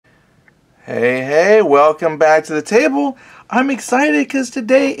Hey, welcome back to the table. I'm excited because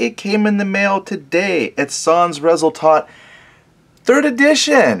today it came in the mail today. It's Sans Resultat 3rd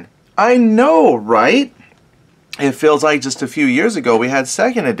edition. I know, right? It feels like just a few years ago we had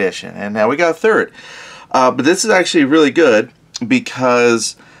 2nd edition and now we got 3rd. But this is actually really good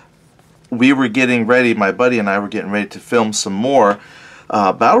because we were getting ready, my buddy and I were getting ready to film some more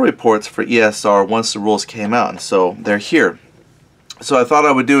battle reports for ESR once the rules came out, and so they're here. So I thought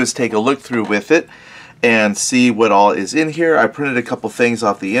I would do is take a look through with it and see what all is in here. I printed a couple things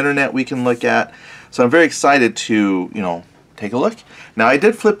off the internet we can look at. So I'm very excited to, take a look. Now I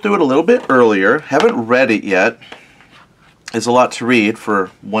did flip through it a little bit earlier. Haven't read it yet. It's a lot to read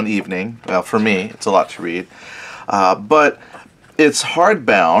for one evening. Well, for me, it's a lot to read. But it's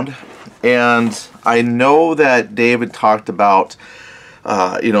hardbound, and I know that David talked about,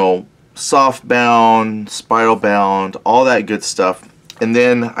 soft bound, spiral bound, all that good stuff. And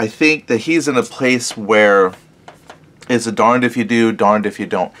then I think that he's in a place where it's a darned if you do, darned if you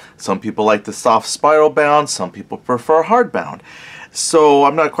don't. Some people like the soft spiral bound, some people prefer hard bound. So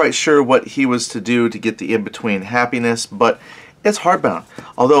I'm not quite sure what he was to do to get the in-between happiness, but it's hardbound.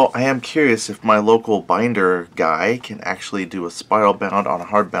 Although I am curious if my local binder guy can actually do a spiral bound on a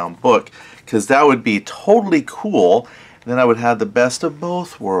hardbound book, because that would be totally cool. Then I would have the best of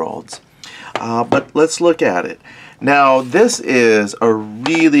both worlds. But let's look at it. Now, this is a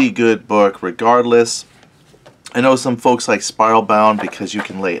really good book regardless. I know some folks like spiral bound because you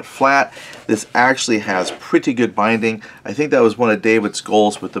can lay it flat. This actually has pretty good binding. I think that was one of David's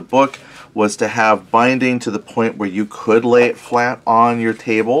goals with the book, was to have binding to the point where you could lay it flat on your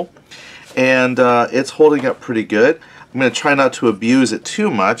table. And it's holding up pretty good. I'm going to try not to abuse it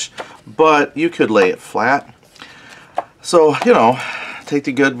too much, but you could lay it flat. So, take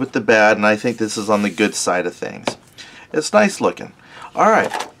the good with the bad, and I think this is on the good side of things. It's nice looking.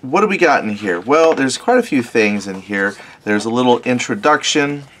 Alright, what do we got in here? Well, there's quite a few things in here. There's a little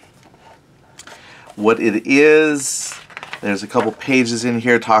introduction, what it is. There's a couple pages in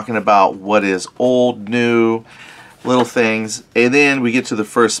here talking about what is old, new, little things. And then we get to the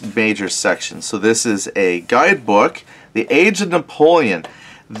first major section. So this is a guidebook, The Age of Napoleon.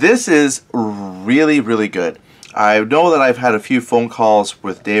 This is really, really good. I know that I've had a few phone calls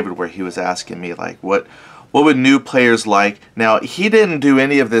with David where he was asking me, like, what would new players like? Now, he didn't do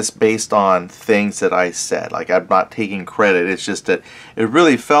any of this based on things that I said. Like, I'm not taking credit. It's just that it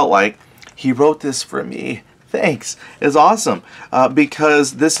really felt like he wrote this for me. Thanks. It's awesome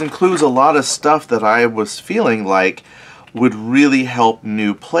because this includes a lot of stuff that I was feeling like would really help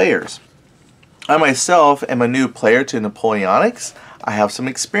new players. I myself am a new player to Napoleonics. I have some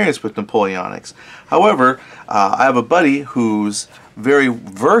experience with Napoleonics. However, I have a buddy who's very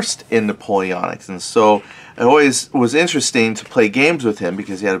versed in Napoleonics, and so it always was interesting to play games with him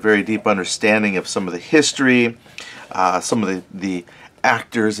because he had a very deep understanding of some of the history, some of the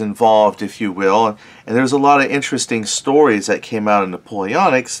actors involved, if you will, and there's a lot of interesting stories that came out of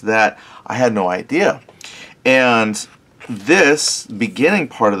Napoleonics that I had no idea. And this beginning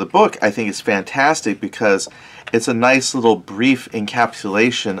part of the book I think is fantastic because it's a nice little brief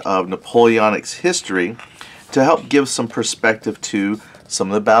encapsulation of Napoleonic's history to help give some perspective to some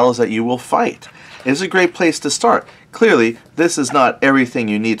of the battles that you will fight. It's a great place to start. Clearly, this is not everything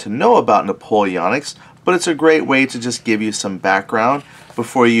you need to know about Napoleonics, but it's a great way to just give you some background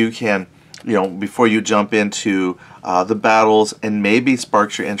before you can, before you jump into the battles, and maybe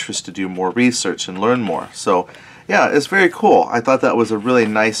sparks your interest to do more research and learn more. So, yeah, it's very cool. I thought that was a really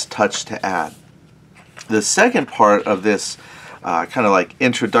nice touch to add. The second part of this kind of like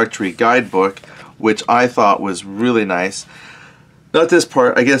introductory guidebook, which I thought was really nice. Not this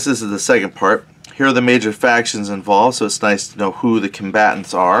part, I guess this is the second part. Here are the major factions involved, so it's nice to know who the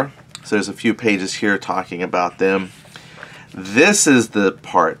combatants are. So there's a few pages here talking about them. This is the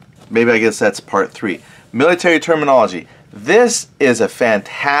part, maybe I guess that's part 3. Military terminology. This is a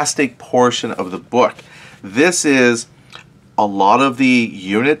fantastic portion of the book. This is a lot of the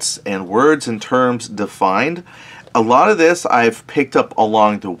units and words and terms defined. A lot of this I've picked up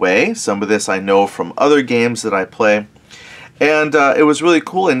along the way. Some of this I know from other games that I play. And it was really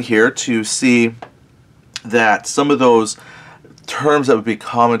cool in here to see that some of those terms that would be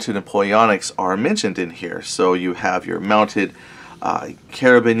common to Napoleonics are mentioned in here. So you have your mounted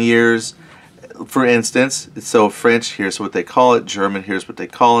carabiniers, for instance. So French, here's what they call it. German, here's what they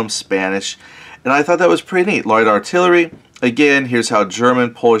call them. Spanish. And I thought that was pretty neat. Light artillery. Again, here's how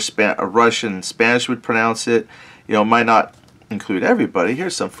German, Polish, Russian, and Spanish would pronounce it. Might not include everybody.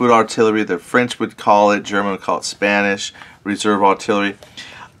 Here's some foot artillery. The French would call it, German would call it Spanish, reserve artillery.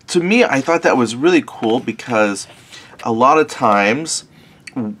 To me, I thought that was really cool because a lot of times,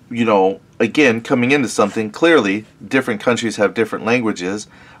 again, coming into something, clearly different countries have different languages,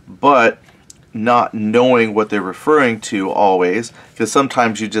 but not knowing what they're referring to always, because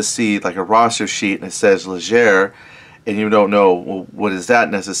sometimes you just see like a roster sheet and it says Leger, and you don't know, well, what is that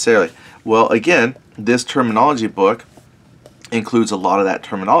necessarily? Well, again, this terminology book includes a lot of that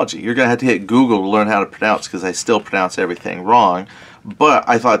terminology. You're going to have to hit Google to learn how to pronounce, because I still pronounce everything wrong, but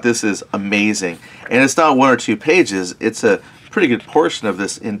I thought this is amazing. And it's not 1 or 2 pages, it's a pretty good portion of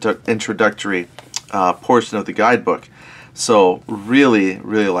this introductory portion of the guidebook. So really,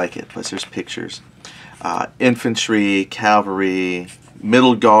 really like it. Plus there's pictures. Infantry, cavalry,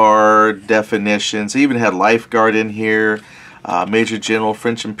 middle guard, definitions. They even had lifeguard in here. Major General,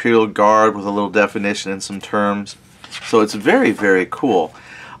 French Imperial Guard with a little definition and some terms. So it's very, very cool.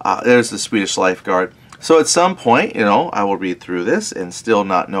 There's the Swedish lifeguard. So at some point, you know, I will read through this and still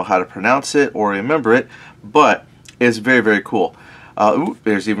not know how to pronounce it or remember it, but it's very, very cool.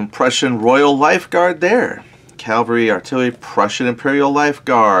 There's even Prussian Royal Lifeguard there. Cavalry, Artillery, Prussian Imperial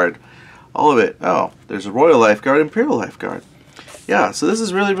Lifeguard. All of it. Oh, there's a Royal Lifeguard, Imperial Lifeguard. Yeah, so this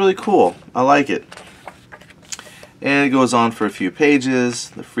is really, really cool. I like it. And it goes on for a few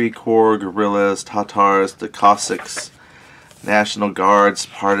pages. The Free Corps, Guerrillas, Tatars, the Cossacks, National Guards,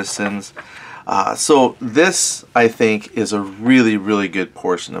 Partisans. So this, I think, is a really, really good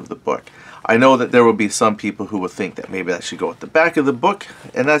portion of the book. I know that there will be some people who will think that maybe that should go at the back of the book,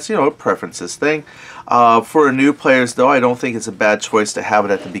 and that's, you know, a preferences thing. For new players, though, I don't think it's a bad choice to have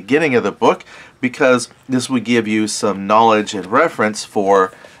it at the beginning of the book, because this would give you some knowledge and reference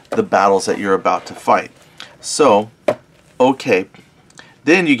for the battles that you're about to fight. So, okay,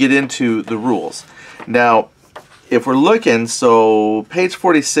 then you get into the rules. Now, if we're looking, so page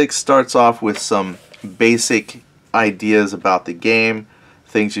 46 starts off with some basic ideas about the game,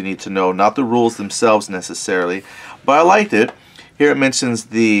 things you need to know, not the rules themselves necessarily, but I liked it. Here it mentions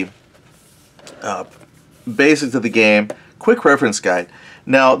the basics of the game, quick reference guide.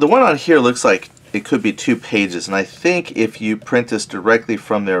 Now, the one on here looks like it could be 2 pages, and I think if you print this directly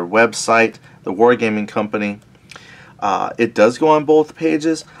from their website, the Wargaming Company, it does go on both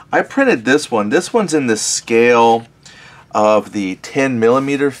pages. I printed this one. This one's in the scale of the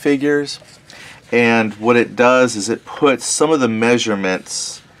 10mm figures, and what it does is it puts some of the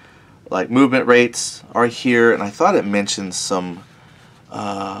measurements, like movement rates are here, and I thought it mentioned some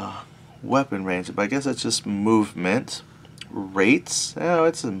weapon range, but I guess that's just movement rates. Oh,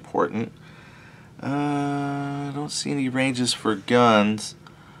 it's important. I don't see any ranges for guns.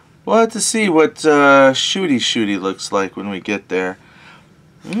 We'll have to see what shooty looks like when we get there.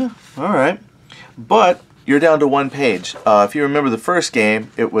 Yeah, alright. But you're down to 1 page. If you remember the first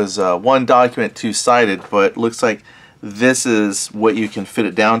game, it was 1 document, 2-sided, but it looks like this is what you can fit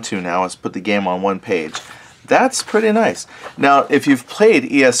it down to now, is put the game on 1 page. That's pretty nice. Now, if you've played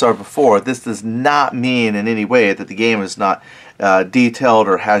ESR before, this does not mean in any way that the game is not detailed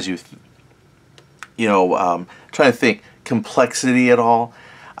or has you, trying to think complexity at all.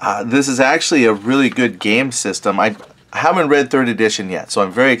 This is actually a really good game system. I haven't read 3rd edition yet, so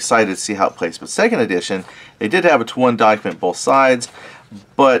I'm very excited to see how it plays. But 2nd edition, they did have a 1 document both sides,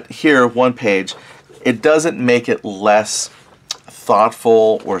 but here, 1 page. It doesn't make it less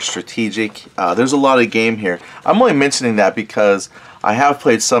thoughtful or strategic. There's a lot of game here. I'm only mentioning that because I have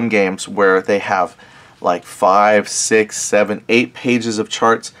played some games where they have like 5, 6, 7, 8 pages of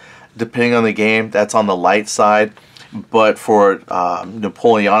charts, depending on the game. That's on the light side. But for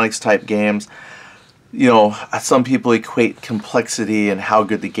Napoleonics type games, some people equate complexity and how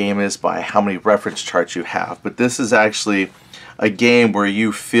good the game is by how many reference charts you have. But this is actually a game where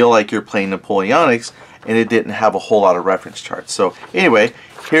you feel like you're playing Napoleonics, and it didn't have a whole lot of reference charts. So anyway,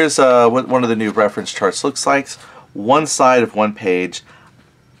 here's what one of the new reference charts looks like. 1 side of 1 page.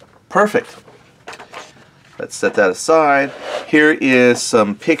 Perfect. Let's set that aside. Here is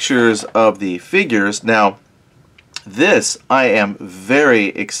some pictures of the figures. Now, this I am very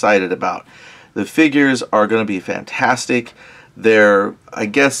excited about. The figures are going to be fantastic. They're, I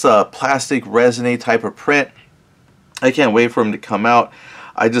guess, plastic resiny type of print. I can't wait for them to come out.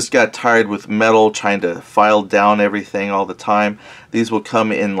 I just got tired with metal trying to file down everything all the time. These will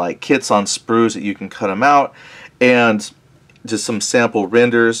come in like kits on sprues that you can cut them out, and just some sample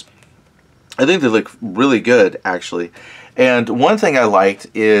renders. I think they look really good, actually. And one thing I liked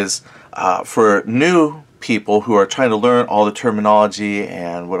is for new people who are trying to learn all the terminology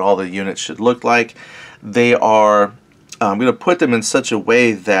and what all the units should look like, they are I'm going to put them in such a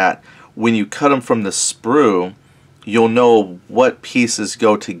way that when you cut them from the sprue, you'll know what pieces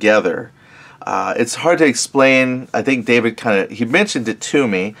go together. It's hard to explain. I think David he mentioned it to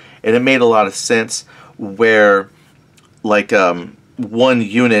me, and it made a lot of sense where, like, one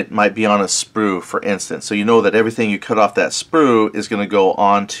unit might be on a sprue, for instance. So you know that everything you cut off that sprue is going to go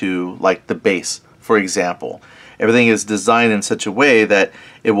onto like the base, for example. Everything is designed in such a way that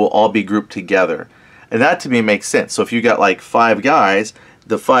it will all be grouped together. And that to me makes sense. So if you got like 5 guys,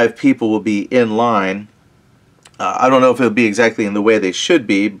 the 5 people will be in line. I don't know if it'll be exactly in the way they should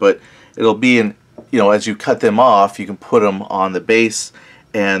be, but it'll be in, you know, as you cut them off, you can put them on the base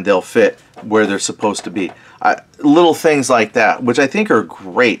and they'll fit where they're supposed to be. Little things like that, which I think are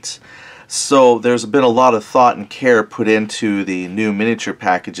great. So there's been a lot of thought and care put into the new miniature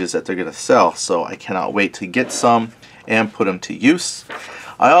packages that they're going to sell. So I cannot wait to get some and put them to use.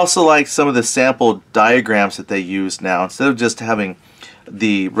 I also like some of the sample diagrams that they use now. Instead of just having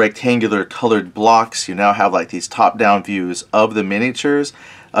the rectangular colored blocks, you now have like these top-down views of the miniatures.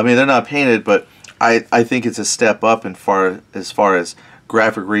 I mean, they're not painted, but I think it's a step up as far as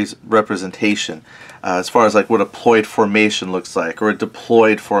graphic representation, as far as like what a ploid formation looks like, or a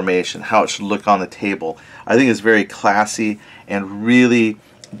deployed formation, how it should look on the table. I think it's very classy and really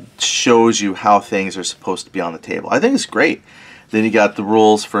shows you how things are supposed to be on the table. I think it's great. Then you got the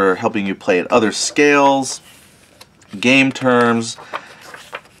rules for helping you play at other scales, game terms.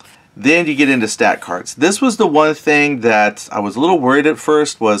 Then you get into stat cards. This was the one thing that I was a little worried at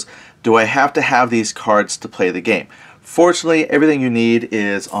first was, do I have to have these cards to play the game? Fortunately, everything you need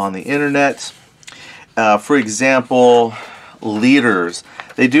is on the internet. For example, leaders.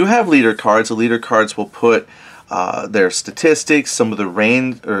 They do have leader cards. The leader cards will put their statistics, some of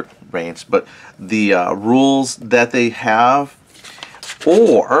the but the rules that they have.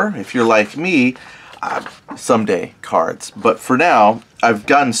 Or, if you're like me, someday cards. But for now, I've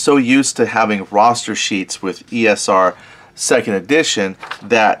gotten so used to having roster sheets with ESR 2nd edition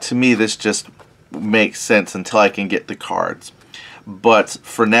that to me this just makes sense until I can get the cards. But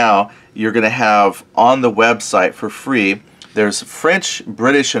for now, you're going to have on the website for free, there's French,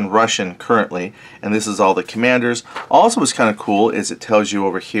 British, and Russian currently, and this is all the commanders. Also what's kind of cool is it tells you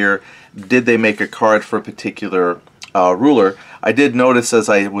over here, did they make a card for a particular ruler. I did notice as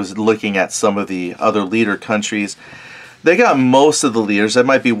I was looking at some of the other leader countries, they got most of the leaders. There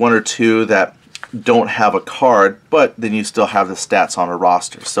might be 1 or 2 that don't have a card, but then you still have the stats on a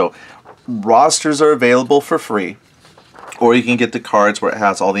roster. So rosters are available for free, or you can get the cards where it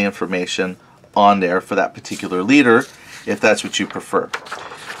has all the information on there for that particular leader, if that's what you prefer.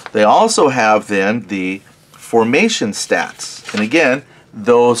 They also have then the formation stats, and again,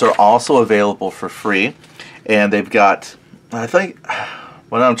 those are also available for free. And they've got, I think,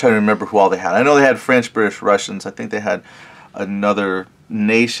 well, I'm trying to remember who all they had. I know they had French, British, Russians. I think they had another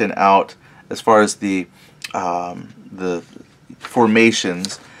nation out as far as the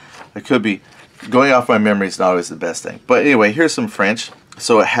formations. I could be going off my memory is not always the best thing. But anyway, here's some French.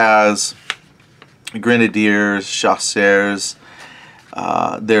 So it has grenadiers, chasseurs.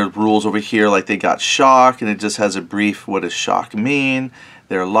 Their rules over here, like they got shock, and it just has a brief, what does shock mean?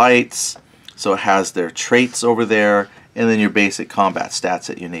 Their lights. So it has their traits over there, and then your basic combat stats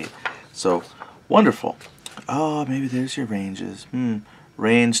that you need. So, wonderful. Oh, maybe there's your ranges.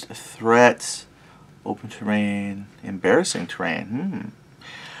 Ranged threats, open terrain, embarrassing terrain.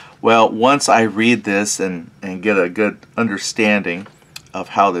 Well, once I read this and get a good understanding of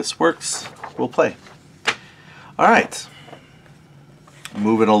how this works, we'll play. Alright.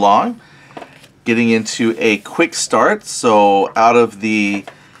 Moving along. Getting into a quick start. So, out of the...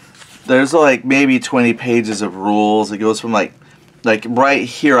 there's like maybe 20 pages of rules. It goes from like right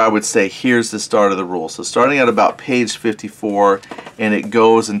here, I would say, here's the start of the rules. So starting at about page 54, and it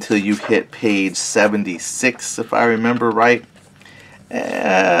goes until you hit page 76, if I remember right.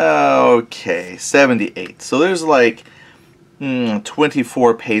 Okay, 78. So there's like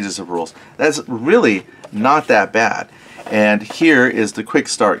 24 pages of rules. That's really not that bad. And here is the quick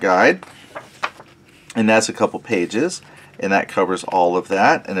start guide, and that's a couple pages. And that covers all of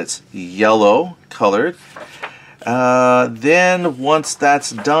that, and it's yellow colored. Then once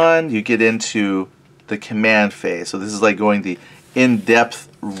that's done, you get into the command phase. So this is like going the in-depth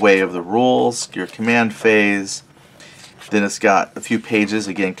way of the rules, your command phase. Then it's got a few pages,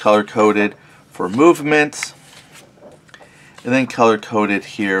 again color-coded for movement, and then color-coded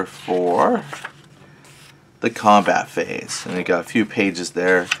here for the combat phase. And you got a few pages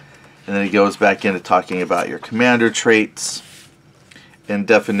there. And then it goes back into talking about your commander traits and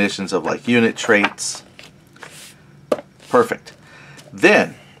definitions of like unit traits. Perfect.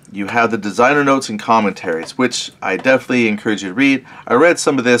 Then you have the designer notes and commentaries, which I definitely encourage you to read. I read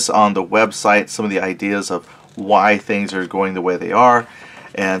some of this on the website, some of the ideas of why things are going the way they are.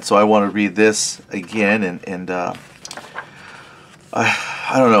 And so I want to read this again. And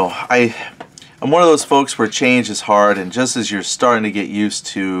I don't know. I'm one of those folks where change is hard, and just as you're starting to get used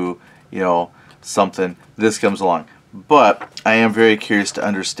to, you know, something, this comes along. But I am very curious to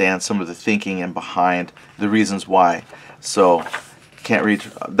understand some of the thinking and behind the reasons why. So can't read.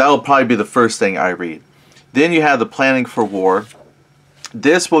 That'll probably be the first thing I read. Then you have the planning for war.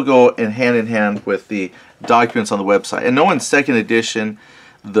 This will go in hand with the documents on the website. And knowing second edition,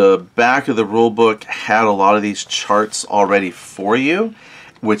 the back of the rule book had a lot of these charts already for you,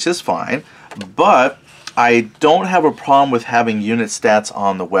 which is fine. But I don't have a problem with having unit stats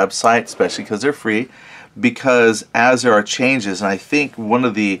on the website, especially because they're free, because as there are changes, and I think one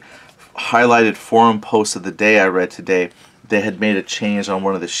of the highlighted forum posts of the day I read today, they had made a change on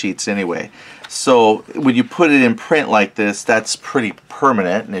one of the sheets anyway. So when you put it in print like this, that's pretty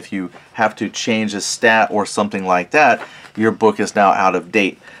permanent, and if you have to change a stat or something like that, your book is now out of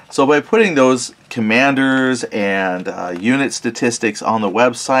date. So by putting those commanders and unit statistics on the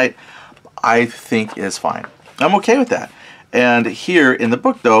website, I think is fine. I'm okay with that. And here in the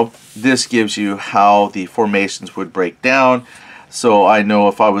book though, this gives you how the formations would break down. So I know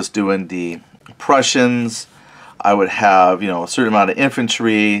if I was doing the Prussians, I would have, you know, a certain amount of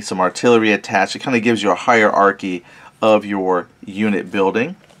infantry, some artillery attached. It kind of gives you a hierarchy of your unit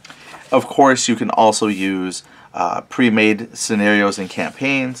building. Of course, you can also use pre-made scenarios and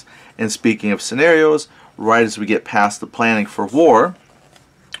campaigns. And speaking of scenarios, right as we get past the planning for war,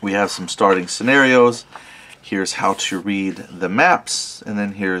 we have some starting scenarios. Here's how to read the maps, and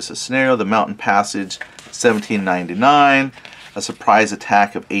then here's a scenario: the mountain passage 1799, a surprise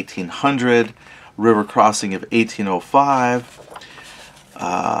attack of 1800, river crossing of 1805,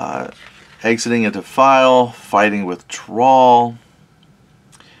 exiting a defile, fighting withdrawal,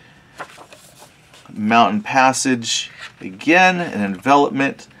 mountain passage again, an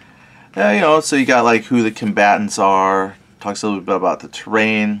envelopment. You know, so you got like who the combatants are, talks a little bit about the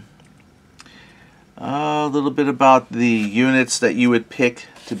terrain, a little bit about the units that you would pick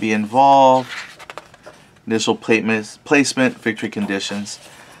to be involved, initial placement, victory conditions.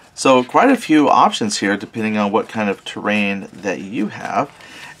 So quite a few options here depending on what kind of terrain that you have.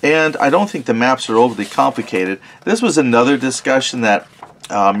 And I don't think the maps are overly complicated. This was another discussion that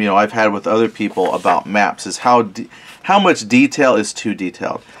you know, I've had with other people about maps, is how much detail is too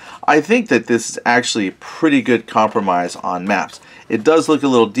detailed. I think that this is actually a pretty good compromise on maps. It does look a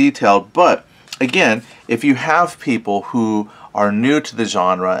little detailed, but again, if you have people who are new to the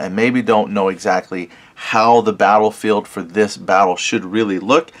genre and maybe don't know exactly how the battlefield for this battle should really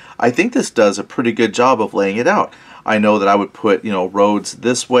look, I think this does a pretty good job of laying it out. I know that I would put, you know, roads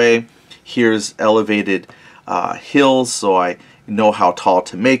this way. Here's elevated hills, so I know how tall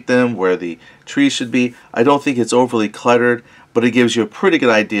to make them, where the trees should be. I don't think it's overly cluttered, but it gives you a pretty good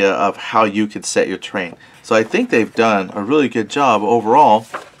idea of how you could set your terrain. So I think they've done a really good job overall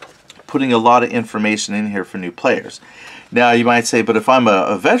putting a lot of information in here for new players. Now you might say, but if I'm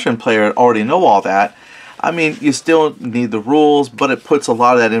a veteran player and already know all that, I mean, you still need the rules, but it puts a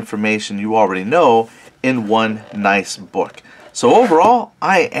lot of that information you already know in one nice book. So overall,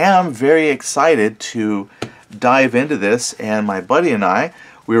 I am very excited to dive into this, and my buddy and I,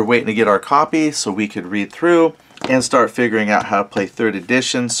 we were waiting to get our copy so we could read through and start figuring out how to play 3rd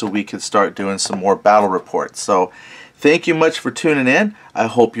edition so we could start doing some more battle reports. So thank you much for tuning in. I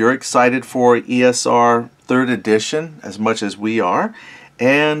hope you're excited for ESR 3rd edition as much as we are.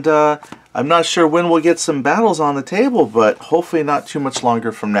 And I'm not sure when we'll get some battles on the table, but hopefully not too much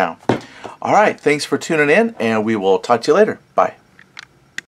longer from now. All right, thanks for tuning in, and we will talk to you later. Bye.